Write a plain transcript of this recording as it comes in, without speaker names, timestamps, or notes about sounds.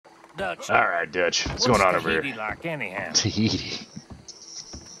Dutch. All right, Dutch. What's going on over here? Tahiti like anyhow? Tahiti.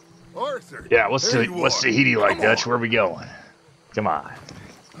 Arthur. Yeah, what's Tahiti like, Dutch? Where are we going? Come on.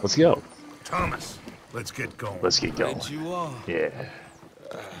 Let's go. Thomas, let's get going. Let's get going. Right you are. Yeah.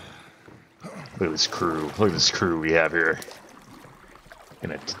 Look at this crew. Look at this crew we have here.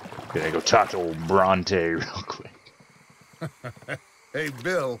 Gonna go talk to old Bronte real quick. Hey,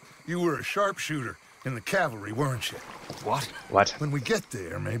 Bill, you were a sharpshooter in the cavalry, weren't you? What? What? When we get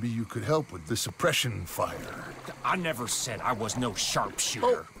there, maybe you could help with the suppression fire. I never said I was no sharpshooter.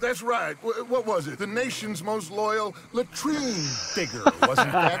 Oh, that's right. What was it? The nation's most loyal latrine digger,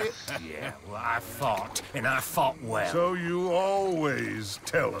 wasn't that it? Yeah, well, I fought, and I fought well. So you always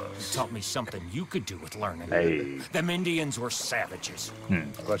tell us. Taught me something you could do with learning. Hey. Them Indians were savages.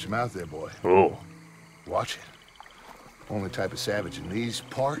 Watch your mouth there, boy. Oh. Watch it. Only type of savage in these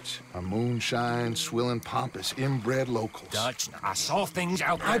parts are moonshine, swilling, pompous, inbred locals. Dutch, I saw things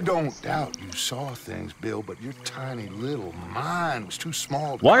out there. I don't doubt you saw things, Bill, but your tiny little mind was too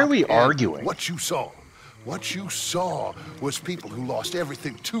small to Why are we comprehend arguing? what you saw. What you saw was people who lost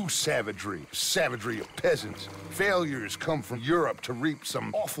everything to savagery. Savagery of peasants. Failures come from Europe to reap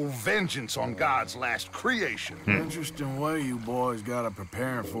some awful vengeance on God's last creation. Interesting way you boys got up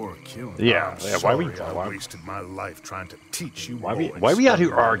preparing for a killing. Yeah. I'm Yeah. Why we? sorry I Why, wasted my life trying to teach you why boys. we out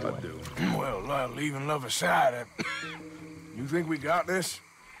here All I arguing? do. Well, leaving love aside, you think we got this?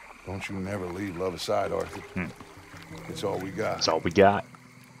 Don't you never leave love aside, Arthur. It's all we got. That's all we got.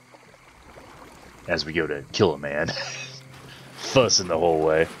 As we go to kill a man. Fussing the whole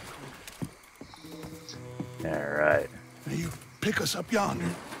way. Alright. Now you pick us up yonder.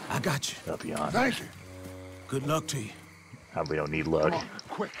 I got you. Up yonder. Thank you. Good luck to you. We don't need luck. Come on,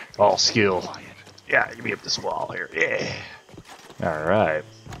 quick. All skill. Yeah, give me up this wall here. Yeah. Alright.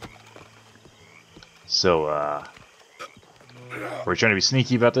 So, we're trying to be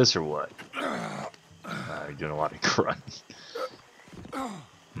sneaky about this or what? You're doing a lot of grunting.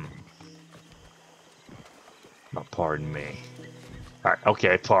 Oh, pardon me. Alright,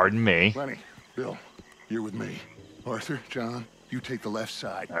 okay, pardon me. Lenny, Bill, you're with me. Arthur, John, you take the left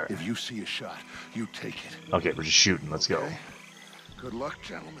side. All right. If you see a shot, you take it. Okay, we're just shooting. Let's go. Okay? Good luck,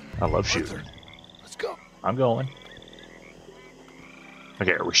 gentlemen. I love shooting. Arthur, let's go. I'm going.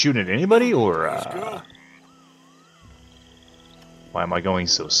 Okay, are we shooting at anybody or go. why am I going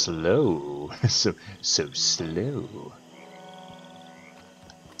so slow? so slow.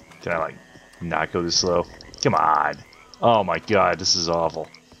 Can I like not go this slow? Come on. Oh my god, this is awful.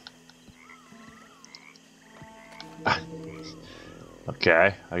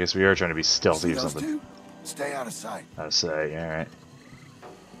 Okay, I guess we are trying to be stealthy or something. Stay out of sight. I'd say, alright.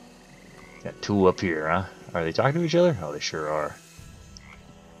 Got two up here, huh? Are they talking to each other? Oh, they sure are.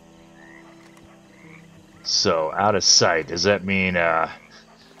 So, out of sight, does that mean,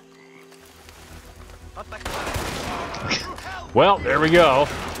 well, there we go.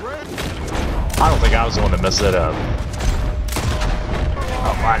 I don't think I was the one that messed that up.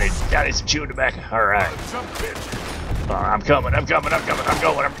 Oh, I need some chewing tobacco. Alright. I'm coming, I'm going,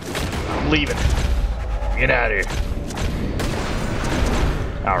 I'm leaving. Get out of here.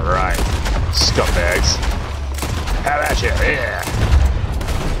 Alright. Scumbags. How about you? Yeah.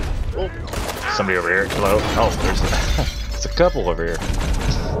 Oh, somebody over here. Hello. Oh, there's a couple over here.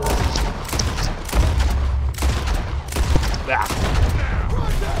 Ah.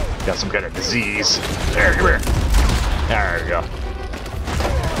 Got some kind of disease. There, come here. There we go.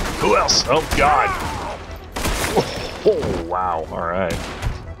 Who else? Oh, God. Oh, wow. Alright.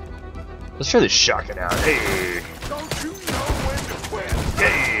 Let's try this shotgun out. Hey. Don't you know when to quit?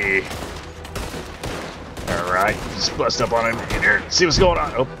 Hey. Alright. Just bust up on him in here. See what's going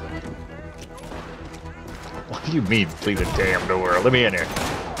on. Oh. What do you mean, leave the damn door? Let me in here.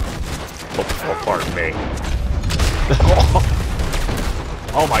 Oh, pardon me.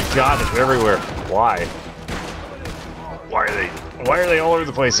 Oh my god, it's everywhere. Why? Why are they all over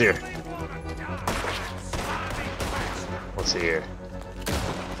the place here? Let's see here.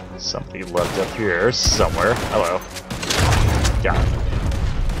 Somebody left up here somewhere. Hello. Got him.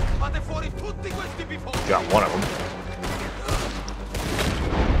 Got one of them.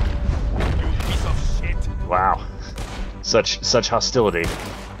 Piece of shit. Wow. Such hostility.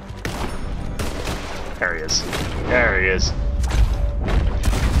 There he is. There he is.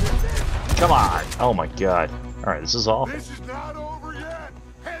 Come on! Oh my god. Alright, this is awful. This is not over yet.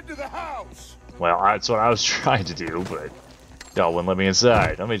 Head to the house. Well, that's what I was trying to do, but y'all wouldn't let me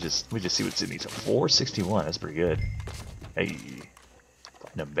inside. Let me just see what's in these. 461, that's pretty good. Hey.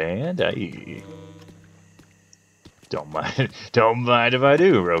 Find a band? Hey. Don't mind if I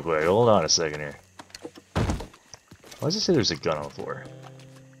do, real quick. Hold on a second here. Why does it say there's a gun on the floor?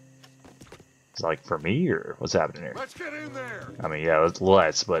 it like for me, or what's happening here? Let's get in there. I mean, yeah,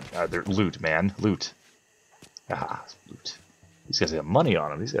 let's, but they're loot, man. Loot. Ah, loot. These guys got money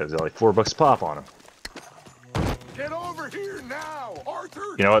on them. These guys got like $4 pop on them. Get over here now,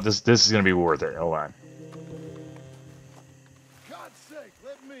 Arthur. You know what? This is gonna be worth it. Hold on. God's sake,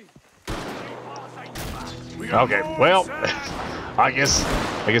 let me. Okay, well, I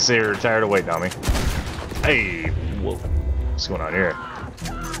guess they were tired of waiting on me. Hey, whoa, what's going on here?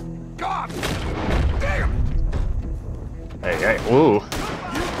 God damn it. Hey, whoa. You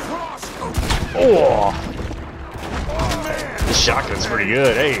crossed. Oh, Oh man. this shotgun's pretty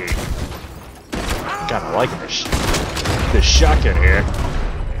good. Hey, kinda liking this shotgun here.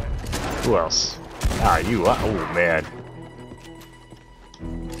 Who else? Ah, you. Oh man.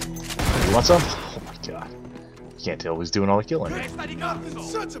 You want some? Oh my god. You can't tell who's doing all the killing here.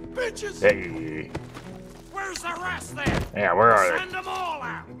 Sons of bitches. Hey. Where's the rest then? Yeah, where are they? Send them all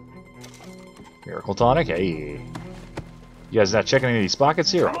out. Miracle tonic? Hey. You guys not checking any of these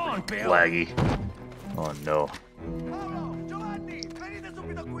pockets here? Come on, Bill. Laggy. Oh no.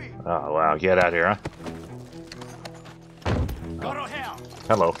 Oh wow, get out here, huh? Go to hell.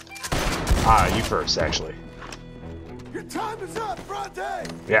 Hello. Ah, you first, actually. Your time is up, Bronte.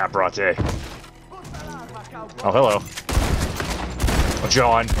 Yeah, Bronte. Oh, hello. Oh,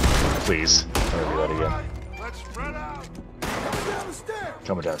 John. Please. Don't do that again. Let's spread out. Coming down the stairs.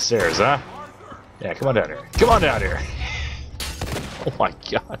 Coming downstairs, huh? Yeah, come on down here. Come on down here. Oh my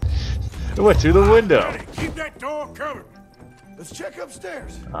god. It went through the window. Hey, keep that door covered. Let's check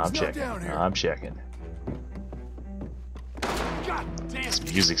upstairs. I'm It's not checking. down here. I'm checking. God damn. This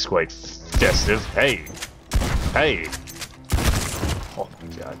music's quite festive. Hey. Hey. Oh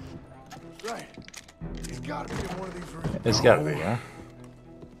my god. Right. He's got to be in one of these rooms. It's gotta be, huh?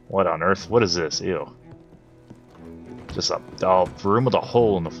 What on earth? What is this? Ew. Just a room with a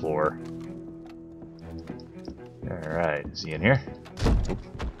hole in the floor. Alright, is he in here?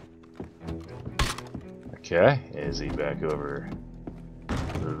 Okay, is he back over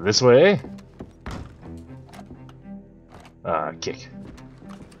this way? Kick.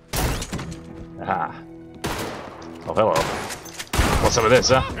 Aha. Oh, hello. What's up with this,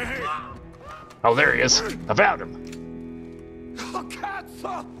 huh? Oh, there he is. I found him. Oh, cats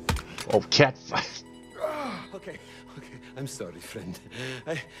up. Oh, cat fight. Okay, I'm sorry, friend.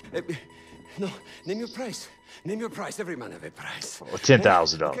 No, name your price. Name your price. Every man have a price.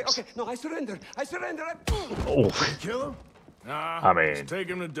 $10,000. Okay, no, I surrender. Oh, Kill him? Nah. I mean- let's take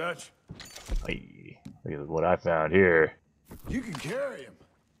him to Dutch. hey, look at what I found here. You can carry him.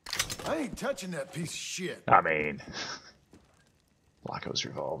 I ain't touching that piece of shit. I mean, Flacco's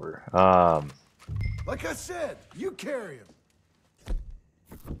revolver. Like I said, you carry him.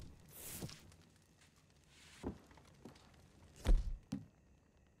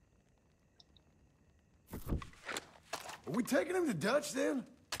 Are we taking him to Dutch then?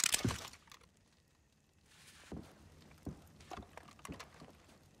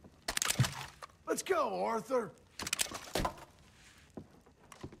 Let's go, Arthur.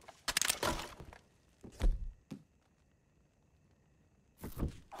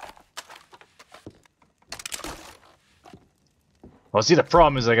 Well, see, the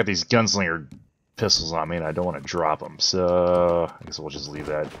problem is I got these gunslinger pistols on me, and I don't want to drop them, so I guess we'll just leave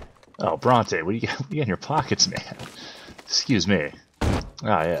that. Oh, Bronte, what do you got in your pockets, man? Excuse me.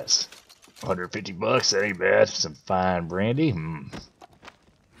 Ah, yes. 150 bucks, that ain't bad. Some fine brandy.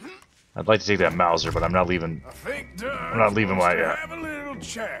 I'd like to take that Mauser, but I'm not leaving. I think Doug I'm not leaving wants my. to have a little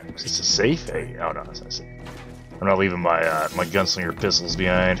chat. Is this a safe? Hey, oh no, it's not safe. I'm not leaving my my gunslinger pistols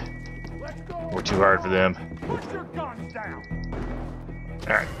behind. We're too hard for them. Put your guns down.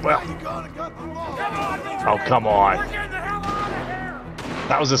 All right, well. You gotta cut the law. Come on, Oh, come on. We're getting the hell out of here.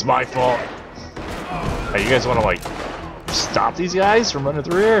 That was just my fault. Hey, you guys want to like stop these guys from running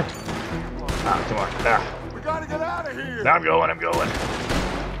through here? Ah, come on. Ah. We gotta get out of here. I'm going.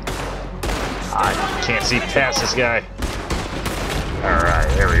 I can't see past this guy.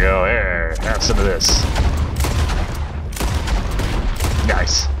 Alright, here we go. Here, have some of this.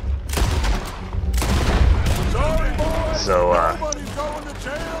 Nice. Sorry, boys. So, Nobody's going to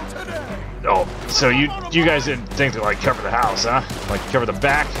jail today. oh, so you guys didn't think to like cover the house, huh? Like cover the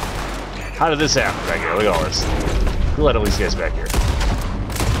back? How did this happen back here? Look at all this. Who let all these guys back here?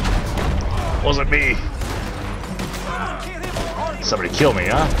 Wasn't me. Somebody kill me,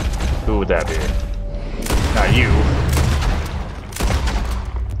 huh? Who would that be? Not you.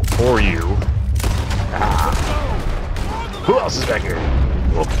 Or you. Ah. Who else is back here?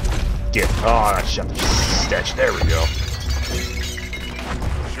 Well, get. Oh, I shot the statue. There we go.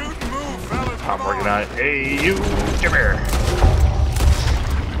 Shoot and move, fellas. I'm Come working on. on it. Hey, you. Come here.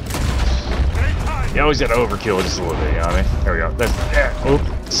 Take You always gotta overkill just a little bit, you know what I mean? There we go. That's, yeah. Oop.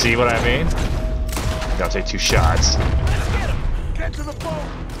 See what I mean? Gotta take 2 shots. Get to the boat.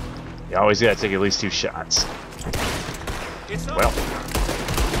 You always gotta take at least 2 shots. Well,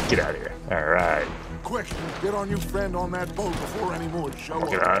 get out of here. Alright. Quick, get our new friend on that boat before any more show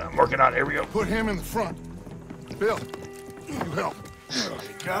up. I'm working on it. Here we go. Put him in the front. Bill, you help.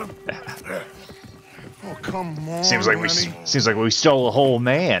 Got him? Oh, come on, Seems like we stole a whole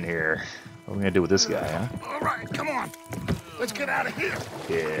man here. What are we gonna do with this guy, huh? All right, come on. Let's get out of here.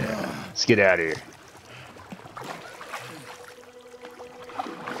 Yeah. Let's get out of here.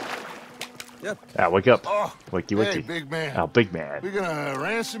 Yep. Ah, wake up. Oh, Wakey, hey, wakey. big man. Oh, big man. We gonna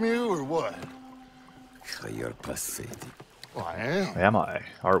ransom you or what? You're pathetic. Well, I am. Am I?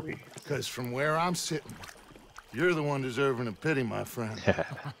 Are we? Because from where I'm sitting, you're the one deserving of pity, my friend.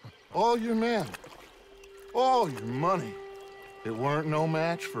 All your men, all your money, it weren't no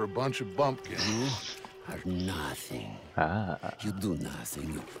match for a bunch of bumpkins. You are nothing. Ah. You do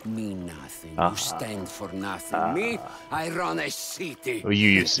nothing. You mean nothing. You stand for nothing. Me, I run a city. Well, you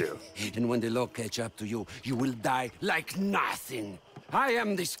used to. And when the law catch up to you, you will die like nothing. I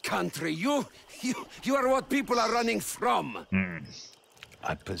am this country. You are what people are running from.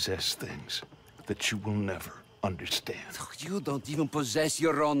 I possess things that you will never understand. You don't even possess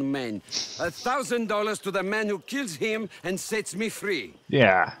your own men. $1,000 to the man who kills him and sets me free.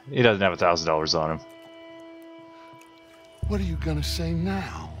 Yeah, he doesn't have $1,000 on him. What are you gonna say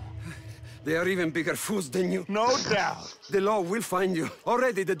now? They are even bigger fools than you. No doubt. The law will find you.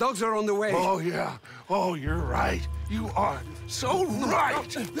 Already, the dogs are on the way. Oh, yeah. Oh, you're right. You are so right.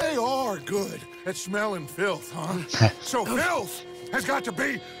 They are good at smelling filth, huh? So filth has got to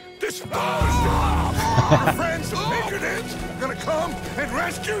be disposed of. Our friends the patriots gonna come and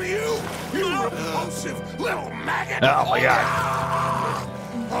rescue you, you repulsive little maggot. Oh my god.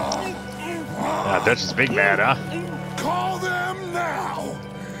 Ah, Dutch is big bad, huh? Call them now.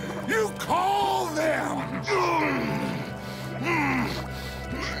 You call them.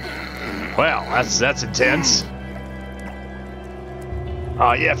 Well, that's intense.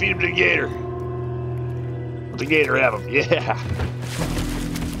 Oh yeah, feed him to the gator. Let the gator have him. Yeah.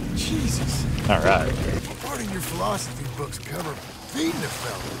 Jesus. All right. Part of your philosophy books cover feeding a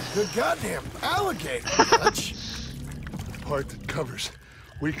fella. The goddamn alligator, Dutch. Part that covers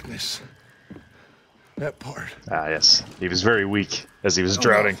weakness. That part. Ah yes, he was very weak as he was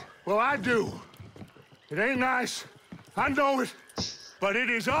drowning. Well, I do. It ain't nice. I know it. But it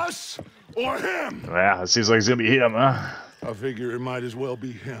is us or him. Yeah, it seems like it's gonna be him, huh? I figure it might as well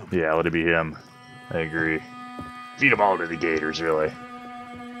be him. Yeah, let it be him. I agree. Feed them all to the gators, really.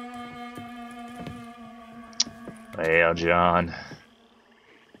 Well, John.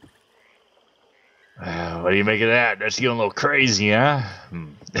 What do you make of that? That's getting a little crazy, huh?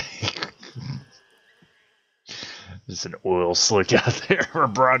 There's an oil slick out there where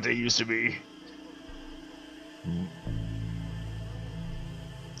Bronte used to be.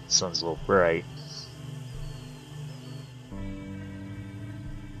 Sun's a little bright.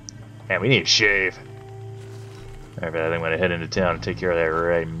 Man, we need to shave. Alright, I think I'm gonna head into town and take care of that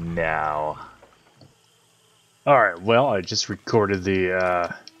right now. Alright, well, I just recorded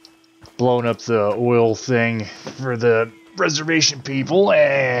the, blowing up the oil thing for the reservation people,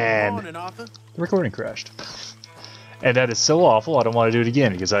 and the recording crashed. And that is so awful, I don't want to do it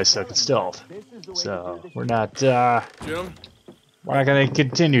again because I suck at stealth. So, we're not gonna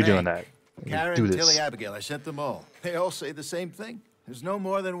continue doing that. Karen, Tilly, Abigail, I sent them all. They all say the same thing. There's no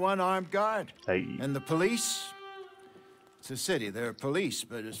more than one armed guard. And the police? It's a city, there are police,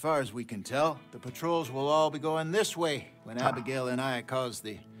 but as far as we can tell, the patrols will all be going this way when Abigail and I cause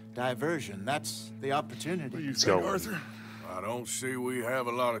the diversion. That's the opportunity. What do you Let's think, go. Arthur? I don't see we have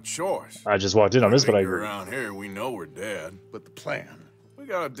a lot of choice. I just walked in on this, but I agree. Around here, we know we're dead. But the plan? We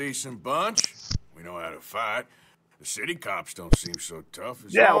got a decent bunch. We know how to fight. The city cops don't seem so tough.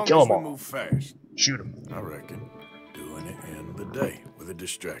 As Yeah, long kill as 'em we all. move fast. Shoot him. I reckon doing it in the day with a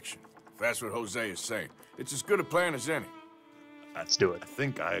distraction. If that's what Jose is saying, it's as good a plan as any. Let's do it. I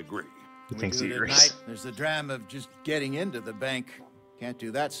think I agree. He We thinks do he it at agrees. night. There's the drama of just getting into the bank. Can't do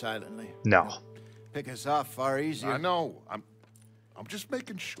that silently. No. Pick us off far easier. I know. I'm just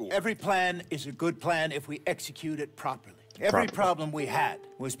making sure. Every plan is a good plan if we execute it properly. Every problem we had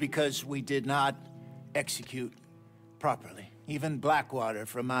was because we did not execute properly. Even Blackwater,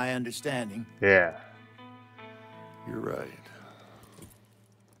 from my understanding. Yeah. You're right.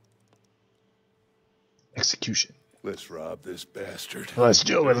 Execution. Let's rob this bastard. Let's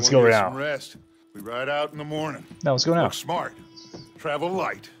do it. Let's Everyone go get now. some rest. We ride out in the morning. No, let's go now. Look smart. Travel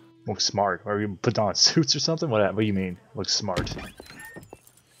light. Look smart. Are we putting on suits or something? What do you mean? Look smart.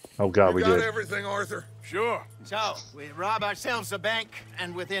 Oh God, we got did. everything, Arthur? Sure. So, we rob ourselves a bank,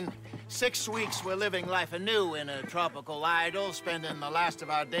 and within 6 weeks we're living life anew in a tropical idyll, spending the last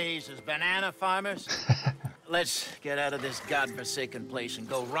of our days as banana farmers. Let's get out of this godforsaken place and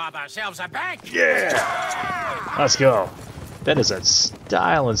go rob ourselves a bank! Yeah! Let's go. That is a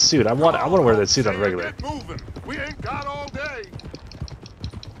styling suit. I want to wear that suit on regular. Get moving. We ain't got all day.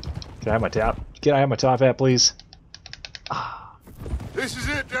 Can I have my top? Can I have my top hat, please? This is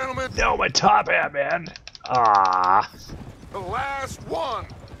it, gentlemen. No, my top hat, man. Ah. The last one.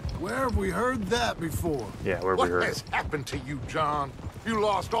 Where have we heard that before? Yeah, where we What heard has it. happened to you, John? You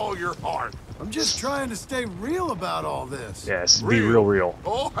lost all your heart. I'm just trying to stay real about all this. Yes, be real.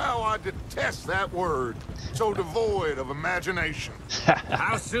 Oh, how I detest that word. So devoid of imagination.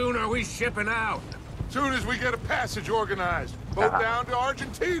 How soon are we shipping out? Soon as we get a passage organized, both down to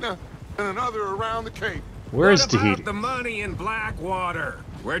Argentina and another around the Cape. Where's What about Tahiti? the money in Blackwater?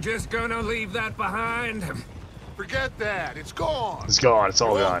 We're just gonna leave that behind? Forget that. It's gone. It's gone. It's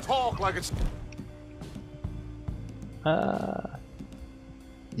all You won't gone. talk like it's...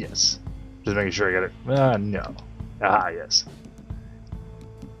 Yes. Just making sure I got it. No. Ah, yes.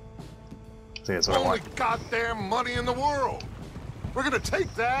 I think that's what I only want. goddamn money in the world. We're gonna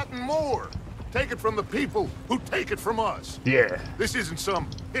take that and more. Take it from the people who take it from us. Yeah. This isn't some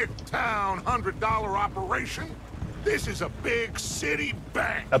hick town $100 operation. This is a big city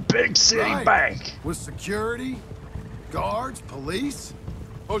bank. A big city Right. bank. With security, guards, police.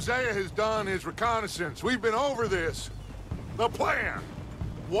 Hosea has done his reconnaissance. We've been over this. The plan.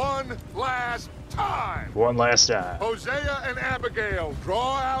 One last time. One last time. Hosea and Abigail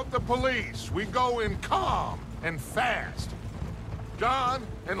draw out the police. We go in calm and fast. John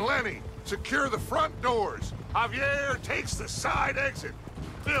and Lenny secure the front doors. Javier takes the side exit.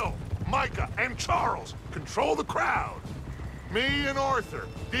 Bill, Micah, and Charles control the crowd. Me and Arthur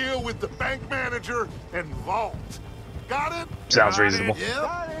deal with the bank manager and vault. Got it? Sounds Got reasonable. it?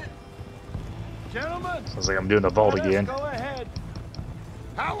 Got it. Gentlemen, Sounds like I'm doing the vault let us again. go ahead.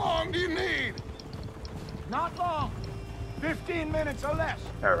 How long do you need? Not long. 15 minutes or less.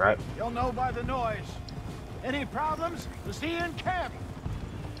 All right. You'll know by the noise. Any problems? We'll see you in camp.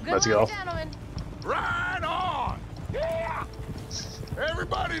 Let's go. Gentlemen. Right on! Yeah!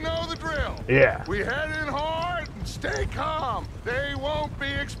 Everybody know the drill. Yeah. We head in hard and stay calm. They won't be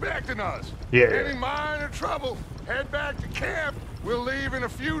expecting us. Yeah. Any minor trouble, head back to camp. We'll leave in a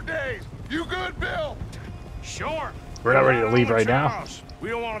few days. You good, Bill? Sure. We're not ready to leave right now. We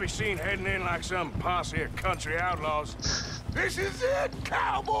don't want to be seen heading in like some posse of country outlaws. This is it,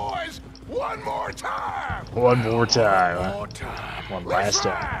 cowboys! One more time! One more time. One more time. One last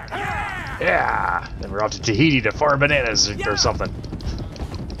time. Yeah! Yeah. Then we're off to Tahiti to farm bananas or something.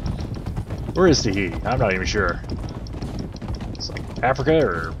 Where is Tahiti? I'm not even sure. It's like Africa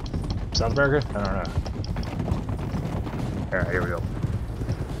or South America? I don't know. Alright, here we go.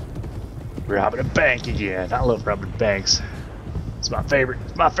 Robbing a bank again. I love robbing banks. It's my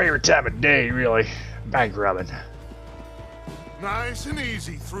favorite time of day, really. Bank robbing. Nice and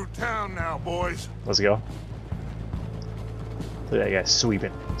easy through town now, boys. Let's go. Look at that guy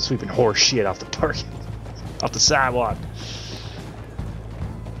sweeping horse shit off the park, off the sidewalk.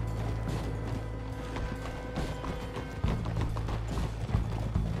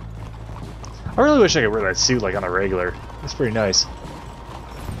 I really wish I could wear that suit like on a regular. It's pretty nice.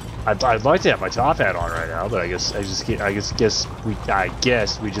 I'd like to have my top hat on right now, but I guess we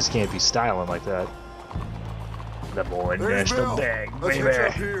just can't be styling like that. The boy national bag, Let's hitch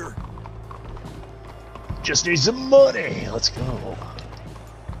up baby. here. Just need some money. Let's go.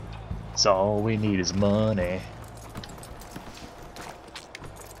 That's all we need is money.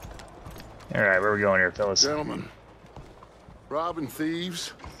 All right, where are we going here, fellas? Gentlemen, robbing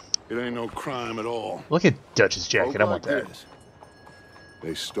thieves, it ain't no crime at all. Look at Dutch's jacket. I want that. This.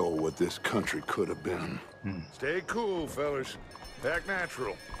 They stole what this country could have been. Stay cool, fellas. Act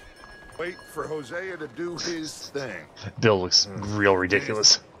natural. Wait for Hosea to do his thing. Bill looks real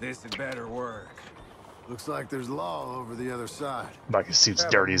ridiculous. This had better work. Looks like there's law over the other side. Like his suit's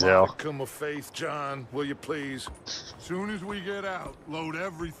Have dirty as a hell. modicum of faith, John, will you please? Soon as we get out, load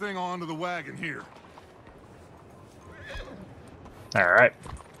everything onto the wagon here. All right.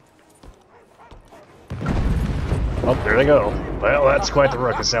 Oh, there they go. Well, that's quite the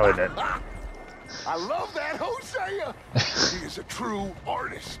ruckus now, isn't it? I love that Hosea. He is a true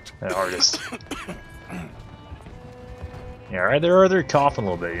artist. An artist. Yeah, all right, they're coughing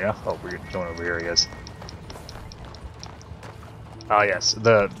a little bit, yeah? Oh, we're going over here, I guess. Oh, yes,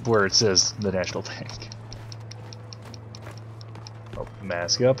 where it says the National Bank. Oh,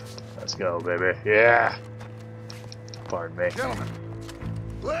 mask up. Let's go, baby. Yeah. Pardon me. Gentlemen,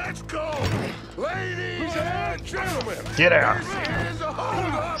 Let's go! Ladies and gentlemen! Get out! This is a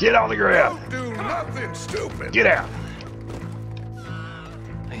hold-up! Get on the ground! Don't do nothing stupid! Get out!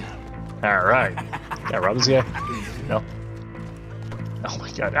 Alright. Can I rob this guy? No. Oh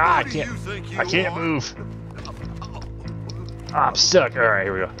my god. Ah, I can't. I can't move. Ah, I'm stuck. Alright,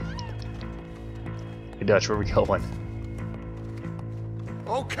 here we go. Hey Dutch, where are we going?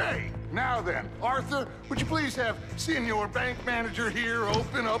 Okay, now then, Arthur, would you please have Senior Bank Manager here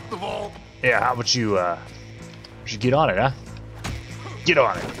open up the vault? Yeah, how about you, get on it, huh? Get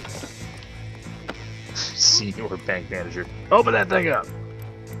on it. Senior Bank Manager. Open that thing up.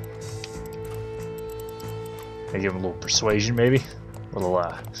 I give him a little persuasion, maybe? A little,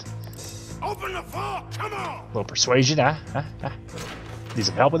 Open the vault, come on! little persuasion, huh? Need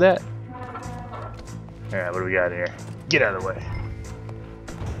some help with that? Alright, what do we got in here? Get out of the way.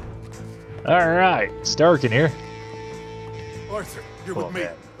 Alright, it's dark in here. Arthur, you're Come with on, me.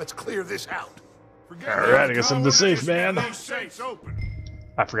 man. Let's clear this out. Alright, I guess I'm the safe man. Those safes open.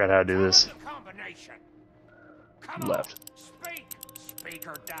 I forgot how to do this. Combination. Come Left. on, speak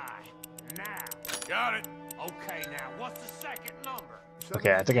or die. Now. Got it. Okay, now, what's the second number?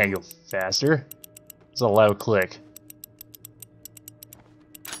 Okay, I think I can go faster. It's a loud click.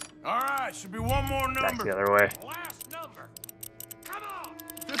 Alright, should be one more Back number. the other way. Last number. Come on.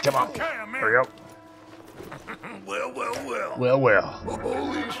 Come on. Okay, I'm in. There we go. Well. Well.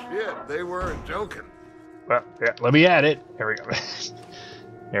 Holy shit, they weren't joking. Well, yeah, let me at it. Here we go.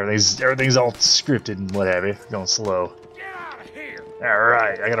 everything's all scripted and what have you. Going slow. Get out of here.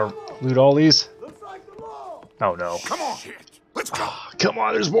 Alright, I gotta loot all these. Oh no. Come on, let's go. Come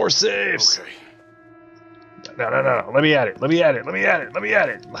on, there's more saves. Okay. No. Let me at it.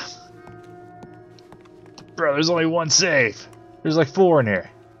 Bro, there's only one save. There's like 4 in here.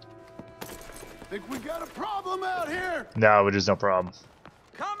 Think we got a problem out here? No, but there's no problem.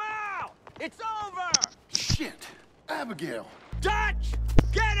 Come out. It's over. Shit, Abigail. Dutch,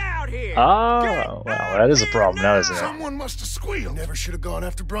 get out here. Oh, well, that is a problem now, isn't it? Someone must have squealed. Never should have gone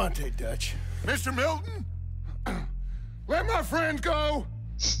after Bronte, Dutch. Mr. Milton, let my friend go.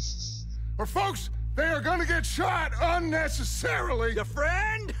 Or folks, they are gonna get shot unnecessarily. Your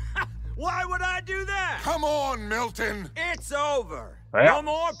friend? Why would I do that? Come on, Milton. It's over. Well. No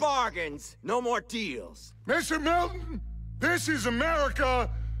more bargains. No more deals. Mr. Milton, this is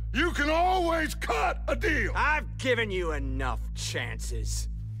America. You can always cut a deal. I've given you enough chances.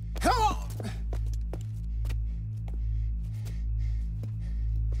 Come on.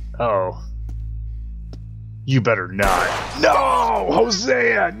 Oh. You better not. No!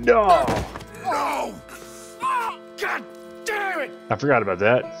 Hosea, no! No. Oh, God damn it! I forgot about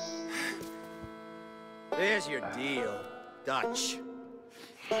that. There's your deal, Dutch.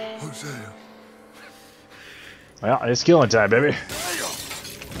 Hosea. Well, it's killing time, baby.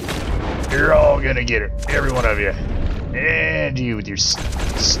 You're all gonna get it. Every one of you. And you with your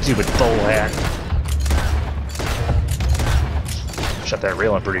stupid bowl hat. Shut that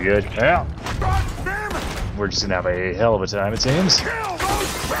railing pretty good. Yeah. We're just gonna have a hell of a time, it seems.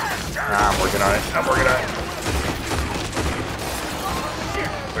 I'm working on it.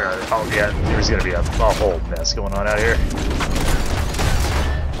 Oh yeah, there's gonna be a whole mess going on out here.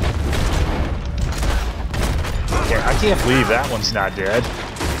 I can't believe that one's not dead.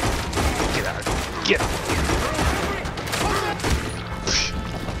 Get out. Get.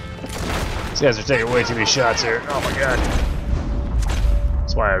 These guys are taking way too many shots here. Oh my god.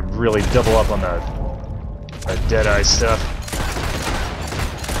 That's why I really double up on the Deadeye stuff.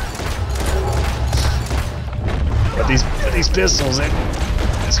 But these pistols,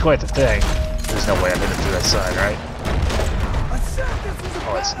 it's quite the thing. There's no way I'm hitting through that side, right?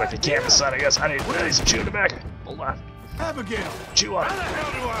 Oh, it's like the canvas side, I guess. I need some chew in the back. Hold on. Abigail. Chew on it. How the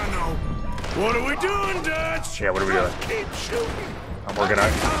hell do I know? What are we doing, Dutch? Yeah, what are we doing? Keep shooting. I'm working on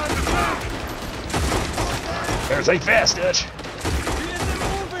it. Better think fast, Dutch. He isn't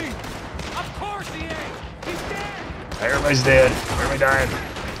moving. Of course he ain't. He's dead. Everybody's dead. Everybody dying.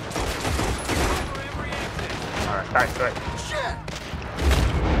 Alright. Shit.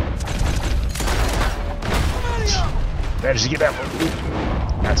 Managed to get that one.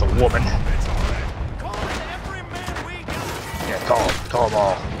 That's a woman. Call it every man we got. Yeah, call them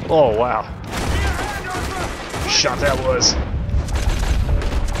all. Oh, wow. Shot that was.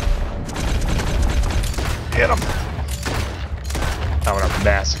 Hit him. I'm gonna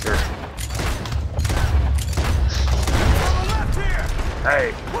massacre.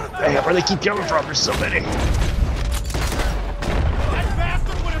 Hey, where they keep coming from? There's so many.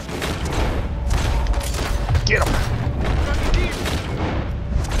 Get him.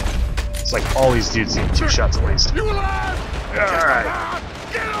 It's like all these dudes need 2 shots at least. You alive? Alright.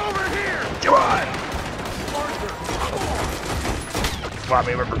 Get I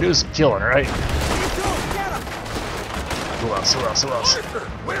mean, we're producing killing, right? Who else? Who else? Who else? Arthur,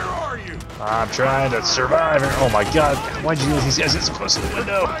 where are you? I'm trying to survive. Oh my god. Why'd you leave these guys in so close to the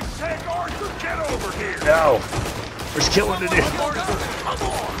window? I said, Arthur, get over here. No. There's killing to do. Arthur, come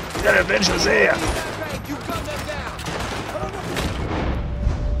on. We gotta avenge Hosea.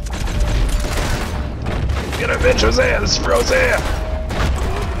 We gotta avenge Hosea. This is for Hosea.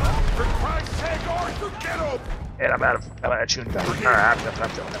 For Christ's sake, Arthur, get over. And I'm out of chewing gum. Alright,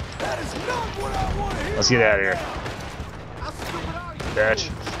 I'm doing it. That is not what I want to hear. Let's get out of here. Bitch.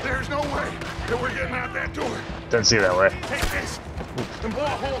 There's no way that we're getting out that door. Doesn't see that way. Take this and blow a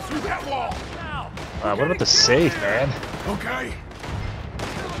hole through that wall. What about the safe, man? Okay.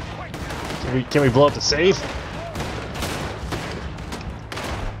 Can we blow up the safe?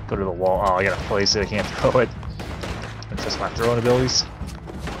 Go to the wall. Oh, I gotta place it. I can't throw it. That's my throwing abilities.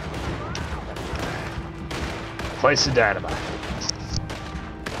 Place the dynamite.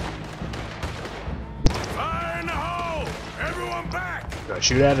 Fire in the hole! Everyone back! Do I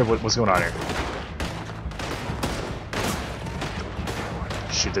shoot at it? What's going on here?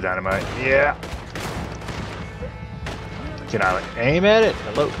 Shoot the dynamite. Yeah. Can I aim at it?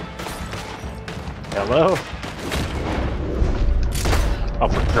 Hello? Hello? Oh,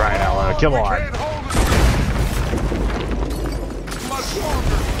 for crying out loud. Come on. Much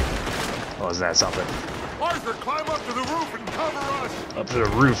longer. Oh, isn't that something? Arthur, climb up to the roof and cover us. Up to the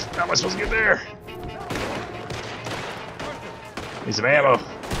roof. How am I supposed to get there? Need some ammo.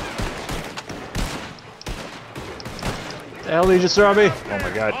 The hell did you just throw me? Oh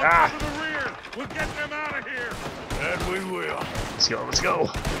my god. Ah! To the rear. We'll get them out of here. That we will. Let's go, let's go.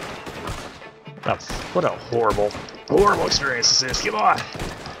 Oh, what a horrible, horrible experience this is. Come on.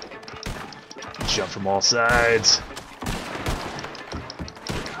 Jump from all sides.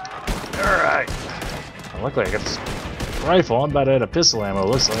 Alright. Luckily I got this rifle. I'm about to hit a pistol ammo,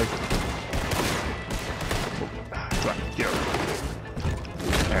 looks like. Come on, get over.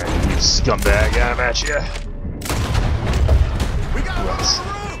 Alright, you scumbag. I'm at you. We got Who else?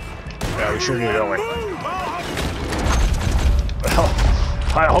 Yeah, we sure do, don't we? Well,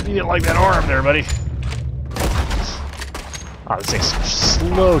 I hope you didn't like that arm there, buddy. Oh, this thing's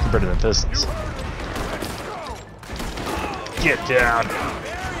slow compared to the pistols. Get down.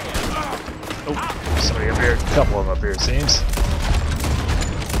 Oh, somebody up here. A couple of them up here, it seems.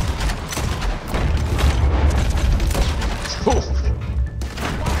 Ooh.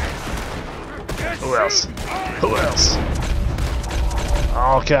 Who else? Who else?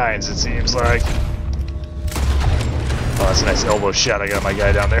 All kinds, it seems like. Oh, that's a nice elbow shot I got my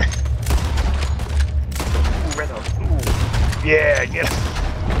guy down there. Ooh. Yeah, get him.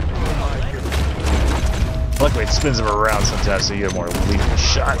 Luckily, it spins him around sometimes, so you get a more lethal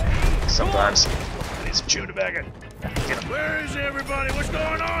shot. Sometimes. I need some chewing tobacco. Get him. Where is everybody? What's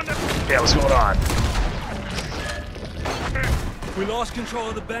going on? Yeah, what's going on? We lost control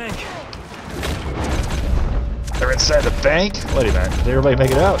of the bank. They're inside the bank? Wait a minute. Did everybody make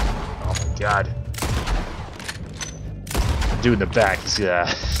it out? Oh my god. The dude in the back, see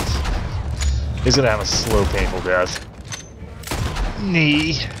that? He's gonna have a slow, painful death.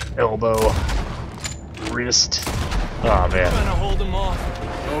 Knee, elbow, wrist. Oh man. Trying to hold them off.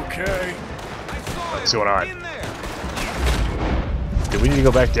 Okay. What's going on? Do we need to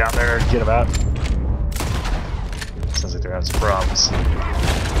go back down there and get him out? Sounds like they're having some problems.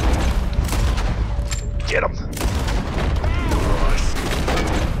 Get him.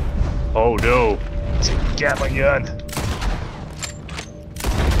 Oh no. It's a Gatling gun.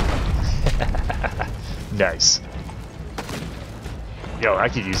 Nice. Yo, I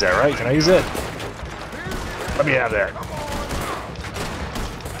could use that, right? Can I use it? Let me have that.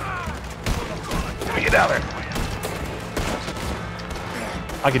 Let me get down there.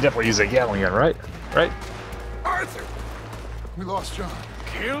 I could definitely use that Gatling gun, right? Right? Arthur! We lost John.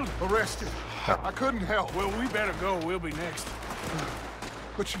 Killed? Arrested. Oh. I couldn't help. Well, we better go. We'll be next.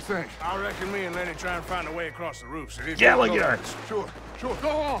 What you think? I reckon me and Lenny try and find a way across the roof. So Gatling gun. Sure, go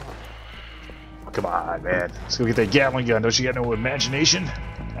on. Come on, man. Let's go get that Gatling gun. Don't you got no imagination?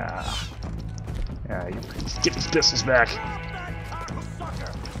 Ah. Yeah, you get these pistols back.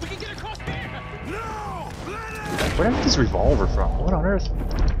 We can get across here. No! Where did I get this revolver from? What on earth?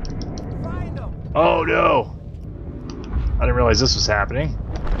 Oh no! I didn't realize this was happening.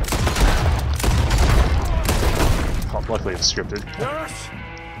 Oh, luckily it's scripted. Yes!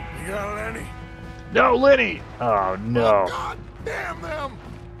 You got Lenny? No, Lenny! Oh no. God damn them!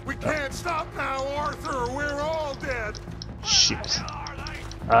 We can't stop now, Arthur, or we're all dead. Shit.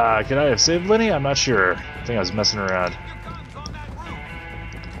 Could I have saved Lenny? I'm not sure. I think I was messing around.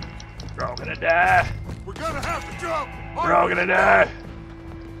 We're all gonna die. We're gonna have to jump. We're all gonna die.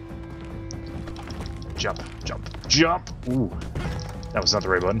 Jump, jump, jump. Ooh, that was not the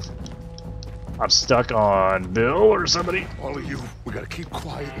right button. I'm stuck on Bill or somebody. All of you, we gotta keep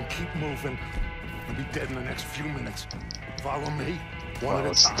quiet and keep moving. We'll be dead in the next few minutes. Follow me. One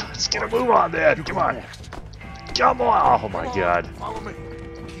at a time. Let's get a move on then. Come on. Next. Come on. Oh my God. Follow me.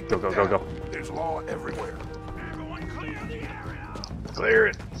 Keep Go, it go, go, down. go. There's law everywhere. Everyone clear the area. Clear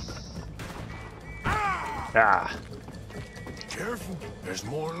it. Ah. Careful. There's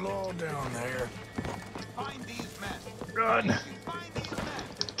more law down there. Find these men. Run. Find these men.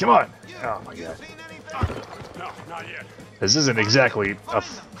 Come on. Oh my God. Seen anything? No, not yet. This isn't exactly a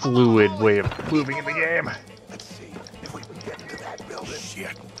fluid way of moving in the game. Let's see if we can get into that building.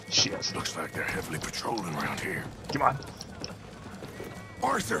 Shit. Shit. Looks like they're heavily patrolling around here. Come on.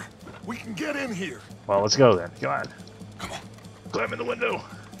 Arthur, we can get in here. Well, let's go then. Come on. Come on. Climb in the window.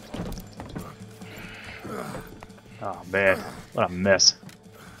 Oh man, what a mess.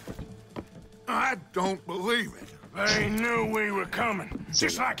 I don't believe it. They knew we were coming.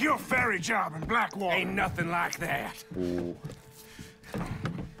 Just like your ferry job in Blackwater. Ain't nothing like that. Ooh.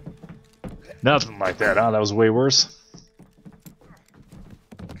 Nothing like that, huh? That was way worse.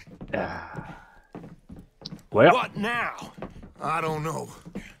 Ah. Well, What now? I don't know.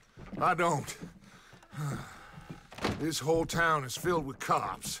 I don't. This whole town is filled with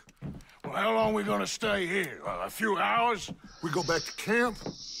cops. Well, how long we gonna stay here? A few hours? We go back to camp,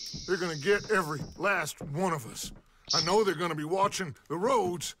 they're gonna get every last one of us. I know they're gonna be watching the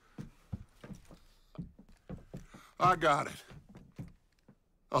roads. I got it.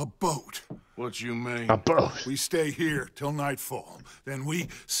 A boat. What you mean? a boat. We stay here till nightfall. Then we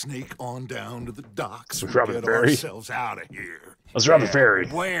sneak on down to the docks and rob a get ferry? ourselves out of here. Let's rob the ferry.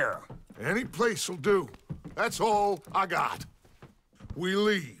 Where? Any place will do. That's all I got. We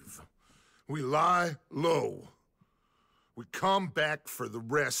leave. We lie low. We come back for the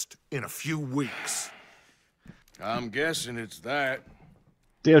rest in a few weeks. I'm guessing it's that.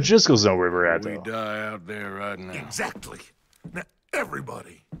 Dale Driscoll's know where we're at, We though. die out there right now. Exactly. Now,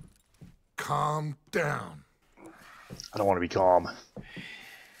 everybody, calm down. I don't want to be calm.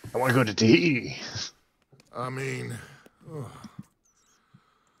 I want to go to Tahiti. I mean,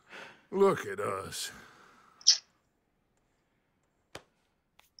 look at us.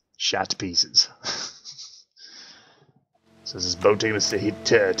 Shot to pieces. So is this boat taking us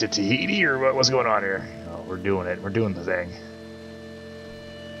to Tahiti, or what's going on here? Oh, we're doing it. We're doing the thing.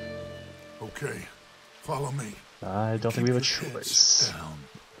 Okay, follow me. I don't think we have a Keep your heads choice. down.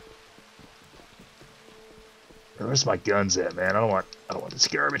 Where's my guns at, man? I don't want this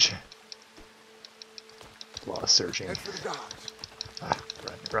garbage. A lot of searching. Head for the docks. Ah,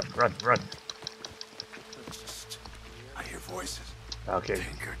 run. I hear voices. Okay.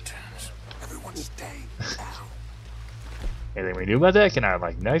 Pinkertons. Everyone stay down. Anything we knew about that? Can I,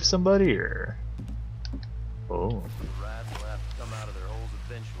 like, knife somebody, or... Oh. The rats will have to come out of their holes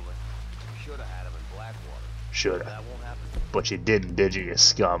eventually. Should have had them in Blackwater. Shoulda. That won't happen But you didn't, did you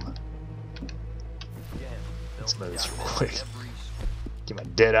scum? again. Let's They'll move this be real out quick. every Get my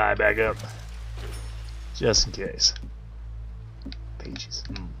dead eye back up. Just in case. Peaches.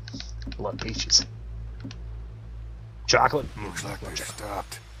 I love peaches. Chocolate. Looks like they're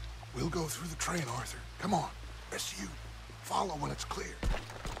stopped. We'll go through the train, Arthur. Come on. Rest of you. Follow when it's clear.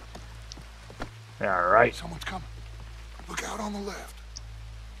 Alright. Someone's coming. Look out on the left.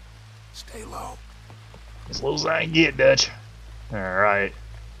 Stay low. As low as I can get, Dutch. Alright.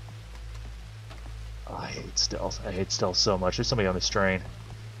 Oh, I hate stealth. I hate stealth so much. There's somebody on this train.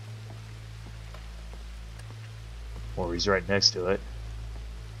 Or he's right next to it.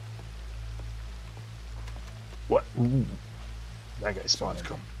 What? Ooh. That guy spawned. Someone's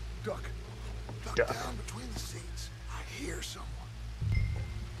coming. Duck. Duck Duck. down between the seats. I hear someone.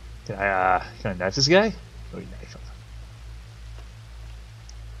 Can I knife this guy? Oh, you knife him.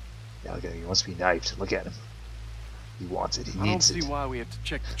 Yeah, look at him. He wants to be knifed. Look at him. He wants it. He I don't needs see it. why we have to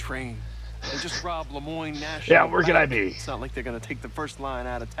check the train. They just robbed Lemoyne National. Yeah, where could I Bank. be? It's not like they're gonna take the first line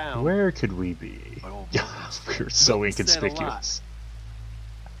out of town. Where could we be? Well, Yeah, we're so Bill said a lot. inconspicuous.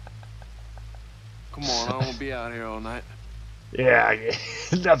 Come on, I don't want to be out here all night. Yeah,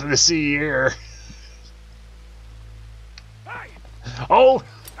 nothing to see here. Oh!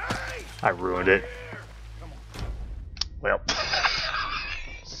 I ruined it. Well.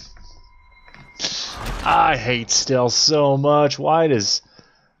 I hate stealth so much. Why does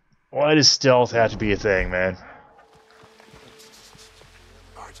stealth have to be a thing, man?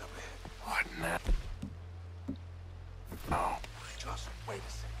 Guards up ahead. What now? Oh. Just wait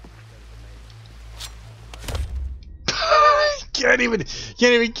a second. can't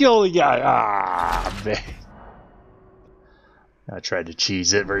even kill the guy. Ah, man. I tried to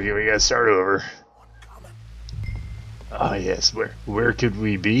cheese it, but we gotta start over. One Oh yes, where could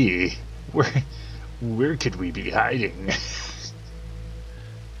we be? Where could we be hiding?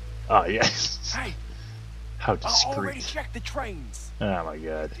 Oh yes. Hey, How I already discreet. checked the trains. Oh my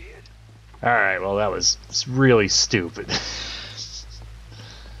god. Alright, well that was really stupid.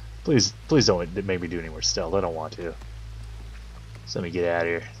 Please don't make me do any more stealth. I don't want to. So let me get out of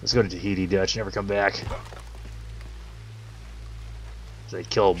here. Let's go to Tahiti, Dutch. Never come back. They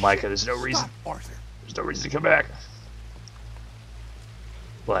killed Micah. There's no reason. Stop, Arthur. There's no reason to come back.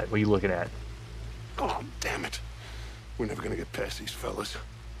 What are you looking at? Oh, damn it. We're never gonna get past these fellas.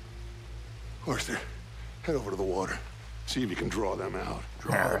 Arthur, head over to the water. See if you can draw them out.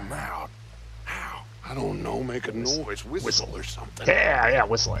 Draw them out. How? I don't know. Make a noise. Whistle or something. Yeah,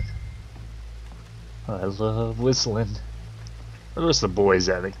 whistling. I love whistling. Where are the rest of the boys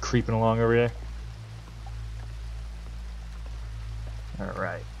at? Are they creeping along over there?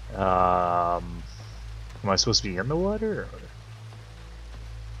 Alright. Am I supposed to be in the water? Or...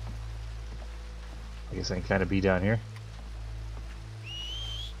 I guess I can kind of be down here.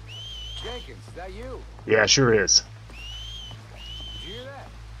 Jenkins, is that you? Yeah, sure is. Did you hear that?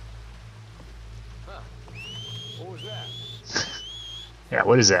 Huh. What was that? Yeah,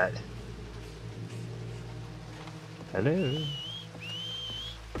 what is that? Hello?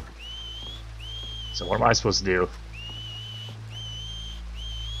 So what am I supposed to do?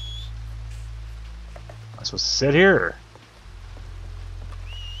 Am I supposed to sit here? Or...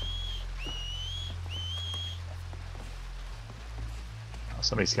 Oh,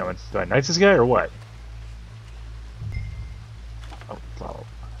 somebody's coming. Do I knife this guy or what? Oh,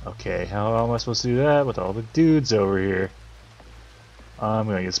 okay, how am I supposed to do that with all the dudes over here? I'm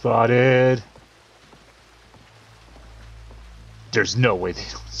gonna get spotted. There's no way they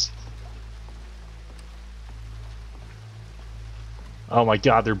don't see. Oh my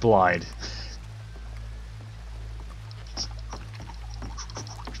god, they're blind.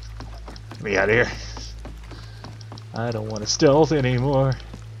 Get me out of here. I don't want to stealth anymore.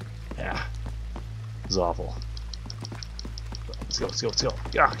 Yeah. It's awful. Let's go.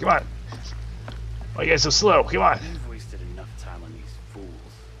 Yeah, come on. Why are you guys so slow? Come on. You've wasted enough time on these fools.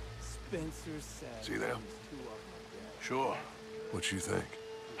 Spencer said. See them? Sure. What you think?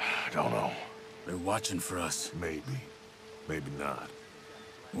 I don't know. They're watching for us. Maybe. Maybe not.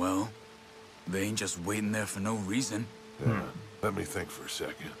 Well, they ain't just waiting there for no reason. Yeah. Let me think for a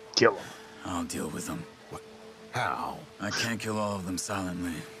second. Kill him. I'll deal with them. What? How? I can't kill all of them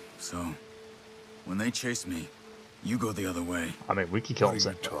silently, so when they chase me, you go the other way. I mean, we can kill him. What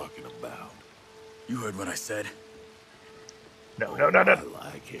are you talking about? You heard what I said. No. I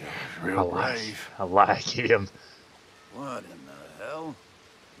like it. Real brave. I like him. What in the hell?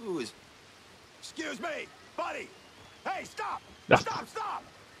 Who is... Excuse me, buddy. Hey, stop! No. Stop!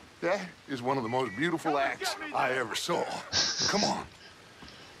 That is one of the most beautiful acts I ever saw. Come on.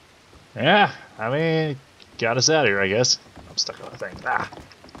 Yeah, I mean, got us out of here, I guess. I'm stuck on the thing.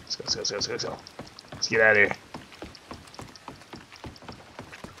 Let's go. Let's get out of here.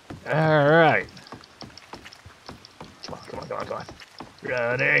 Alright. Come on.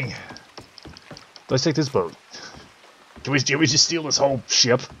 Running. Let's take this boat. Can we just steal this whole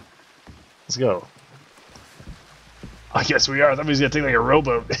ship? Let's go. I guess we are. Somebody's gonna take like a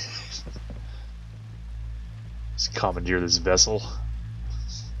rowboat. Just commandeer this vessel.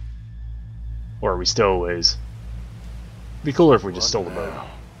 Or are we stowaways? It'd be cooler if we just stole the boat.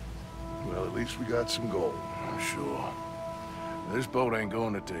 Well, at least we got some gold. Sure. This boat ain't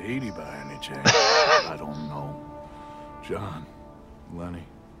going to Tahiti by any chance. I don't know. John, Lenny,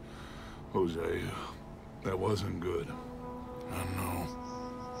 Jose, that wasn't good. I know.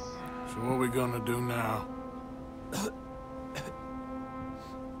 So what are we gonna do now?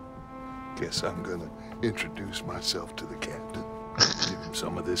 Guess I'm gonna introduce myself to the captain. Give him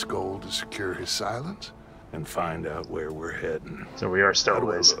some of this gold to secure his silence and find out where we're heading. So we are How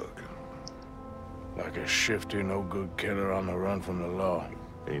do I stowaways. look? Like a shifty, no-good killer on the run from the law.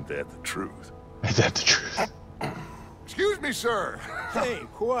 Ain't that the truth? Is that the truth? Excuse me, sir. Hey,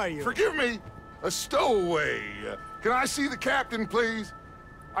 who are you? Forgive me. A stowaway. Can I see the captain, please?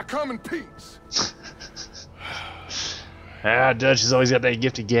 I come in peace. Dutch has always got that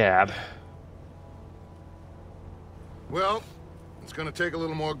gift of gab. Well, it's gonna take a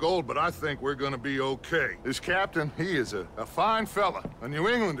little more gold, but I think we're gonna be okay. This captain, he is a fine fella, a New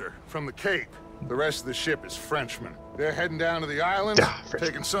Englander from the Cape. The rest of the ship is Frenchmen. They're heading down to the islands,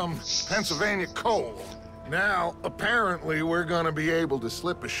 taking some Pennsylvania coal. Now, apparently, we're gonna be able to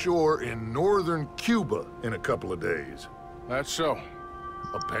slip ashore in northern Cuba in a couple of days. That's so.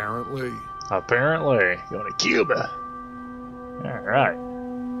 Apparently. Apparently, going to Cuba. All right.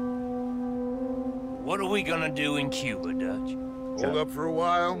 What are we gonna do in Cuba, Dutch? Hold up for a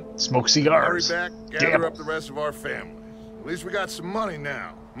while. Smoke cigars. Hurry back, gather up the rest of our family. At least we got some money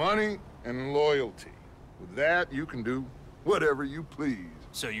now. Money and loyalty. With that, you can do whatever you please.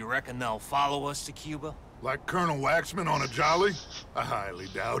 So you reckon they'll follow us to Cuba? Like Colonel Waxman on a jolly? I highly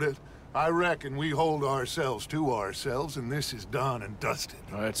doubt it. I reckon we hold ourselves to ourselves, and this is done and dusted.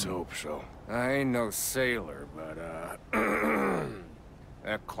 Let's hope so. I ain't no sailor, but,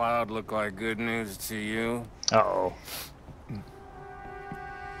 that cloud look like good news to you? Uh-oh.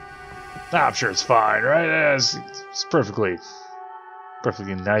 I'm sure it's fine, right? It's perfectly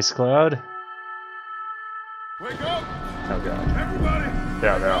nice cloud. Wake up! Oh god. Everybody!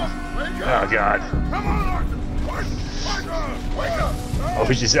 No, no. Wake Oh up! god. Come on, Arthur! Wake up! Oh,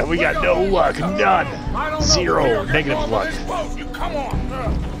 we just said we got no luck. None. Zero negative luck. Come on!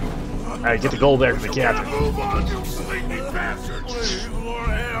 Alright, get the gold there from the captain. Move on, you sleepy bastard! Please, you go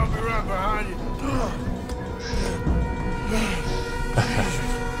ahead, I'll be right behind you.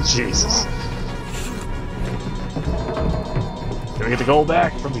 Jesus. Can we get the gold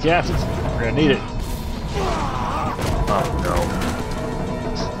back from the captain? We're gonna need it. Oh no.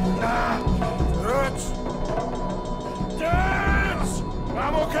 Dance!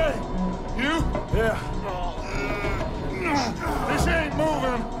 I'm okay. You? Yeah. This ain't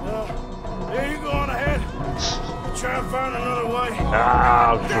moving. Yeah, you go on ahead. I'll try and find another way.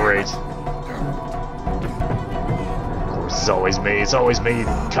 Ah, great. Of course, it's always me. It's always me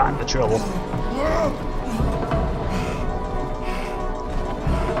caught in the trouble.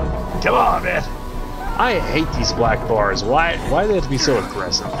 Come on, man. I hate these black bars. Why do they have to be so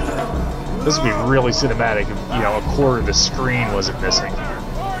aggressive? This would be really cinematic if, you know, a quarter of the screen wasn't missing.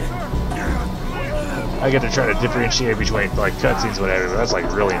 I get to try to differentiate between, like, cutscenes and whatever, but that's,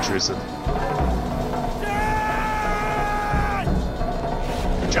 like, really intrusive.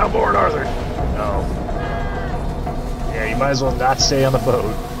 Jump aboard, Arthur! No. Yeah, you might as well not stay on the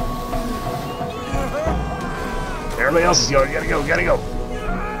boat. Everybody else is going. Gotta go, gotta go!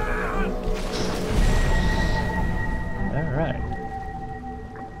 Alright.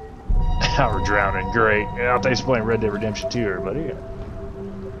 Now we're drowning. Great. Yeah, thanks for playing Red Dead Redemption 2, everybody.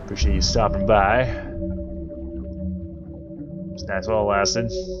 Appreciate you stopping by. It's nice while it lasted.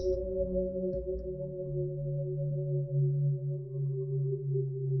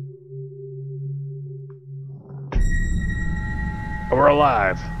 Oh, we're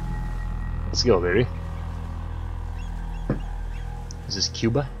alive. Let's go, baby. Is this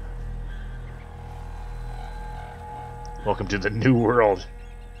Cuba? Welcome to the new world.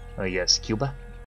 Oh yes, Cuba.